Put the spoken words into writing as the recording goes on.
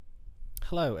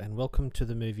Hello and welcome to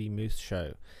the Movie Moose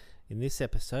Show. In this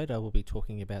episode I will be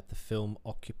talking about the film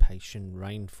Occupation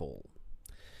Rainfall.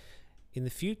 In the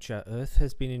future, Earth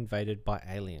has been invaded by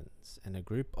aliens and a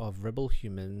group of rebel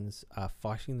humans are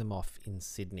fighting them off in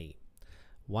Sydney.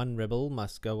 One rebel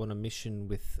must go on a mission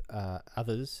with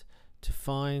others to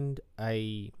find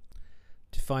a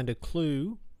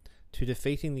clue to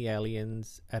defeating the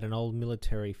aliens at an old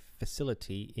military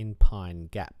facility in Pine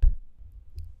Gap.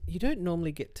 You don't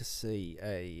normally get to see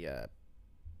a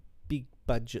big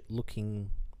budget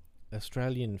looking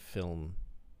Australian film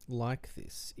like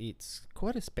this. It's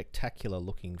quite a spectacular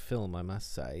looking film, I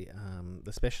must say.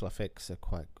 The special effects are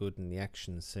quite good and the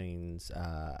action scenes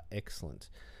are excellent.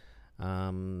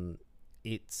 Most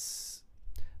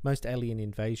alien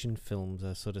invasion films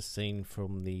are sort of seen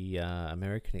from the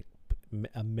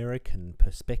American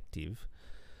perspective,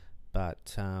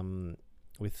 but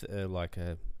with like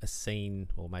a scene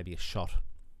or maybe a shot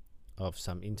of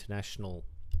some international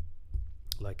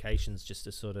locations just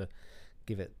to sort of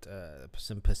give it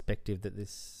some perspective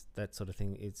that sort of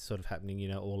thing is sort of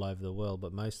happening, all over the world,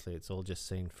 but mostly it's all just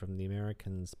seen from the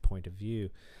Americans' point of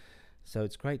view. So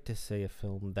it's great to see a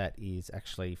film that is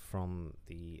actually from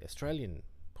the Australian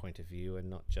point of view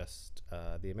and not just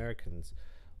the Americans,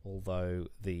 although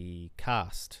the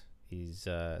cast is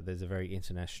there's a very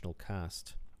international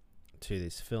cast to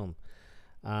this film.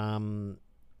 In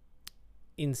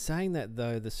saying that,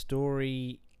 though, the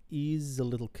story is a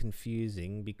little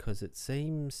confusing because it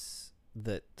seems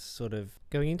that sort of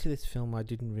going into this film I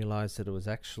didn't realise that it was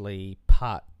actually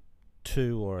part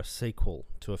 2 or a sequel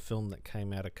to a film that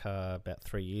came out about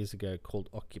 3 years ago called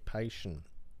Occupation,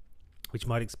 which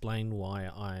might explain why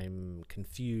I'm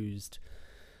confused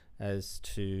as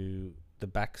to the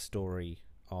backstory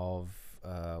of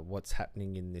what's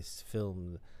happening in this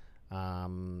film.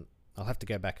 I'll have to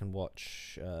go back and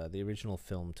watch the original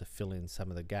film to fill in some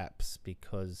of the gaps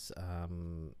because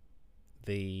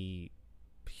the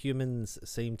humans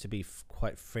seem to be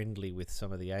quite friendly with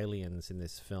some of the aliens in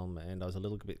this film, and I was a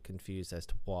little bit confused as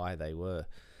to why they were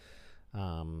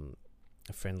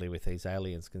friendly with these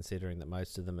aliens, considering that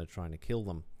most of them are trying to kill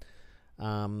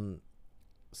them.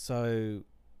 So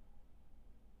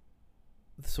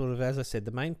sort of, as I said,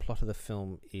 the main plot of the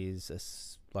film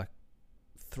is like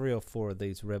 3 or 4 of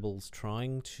these rebels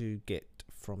trying to get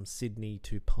from Sydney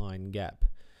to Pine Gap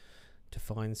to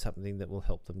find something that will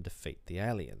help them defeat the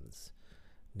aliens.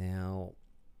 Now,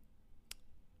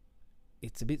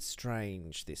 it's a bit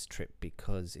strange, this trip,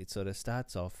 because it sort of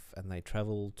starts off and they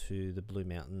travel to the Blue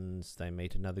Mountains, they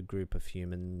meet another group of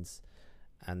humans,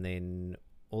 and then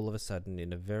all of a sudden,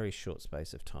 in a very short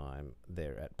space of time,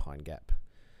 they're at Pine Gap.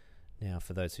 Now,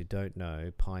 for those who don't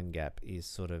know, Pine Gap is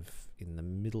sort of in the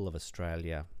middle of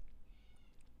Australia,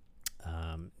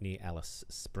 near Alice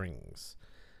Springs,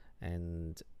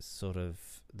 and sort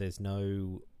of there's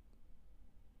no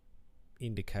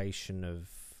indication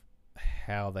of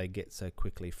how they get so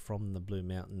quickly from the Blue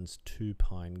Mountains to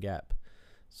Pine Gap,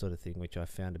 sort of thing, which I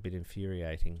found a bit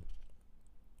infuriating.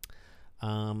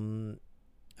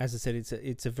 As I said,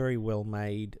 it's a very well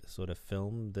made sort of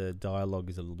film. The dialogue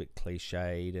is a little bit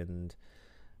cliched, and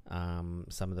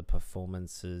some of the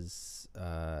performances,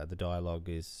 the dialogue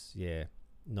is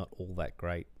not all that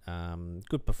great.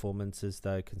 Good performances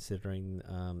though, considering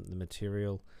the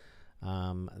material.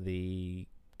 The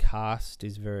cast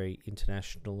is very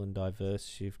international and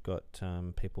diverse. You've got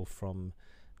people from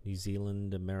New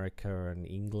Zealand, America, and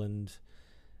England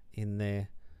in there.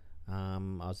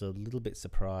 I was a little bit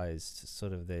surprised.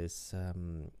 Sort of, there's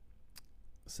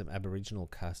some Aboriginal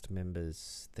cast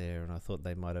members there, and I thought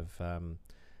they might have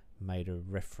made a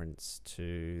reference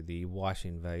to the white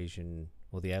invasion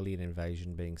or the alien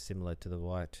invasion being similar to the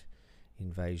white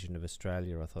invasion of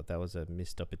Australia. I thought that was a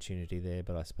missed opportunity there,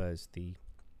 but I suppose the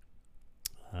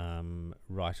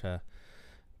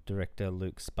director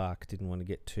Luke Spark didn't want to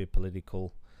get too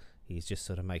political. He's just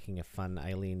sort of making a fun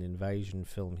alien invasion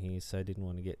film here, so I didn't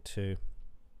want to get too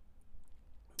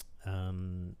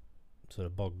sort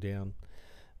of bogged down.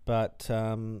 But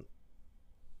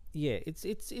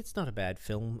it's not a bad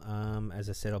film. As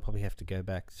I said, I'll probably have to go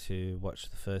back to watch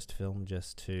the first film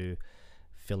just to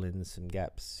fill in some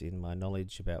gaps in my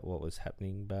knowledge about what was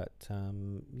happening. But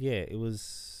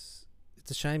it's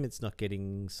a shame it's not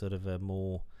getting sort of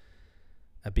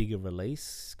a bigger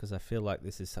release, because I feel like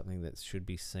this is something that should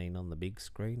be seen on the big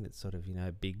screen. It's sort of,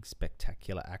 big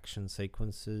spectacular action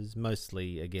sequences,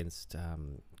 mostly against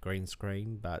green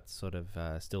screen, but sort of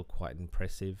still quite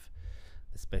impressive,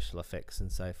 the special effects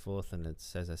and so forth. And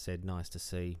it's, as I said, nice to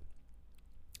see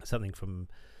something from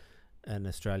an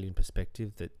Australian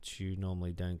perspective that you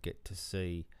normally don't get to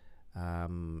see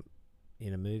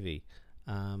in a movie.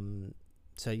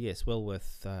 So yes, well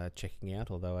worth checking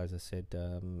out. Although, as I said,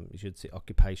 you should see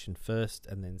Occupation first,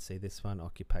 and then see this one,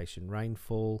 Occupation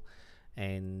Rainfall.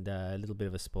 And a little bit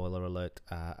of a spoiler alert.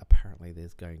 Apparently,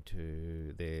 this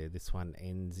one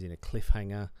ends in a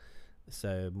cliffhanger.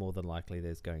 So more than likely,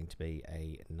 there's going to be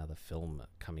another film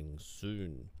coming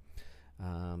soon.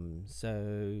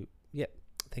 So yeah,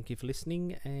 thank you for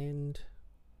listening, and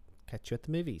catch you at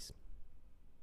the movies.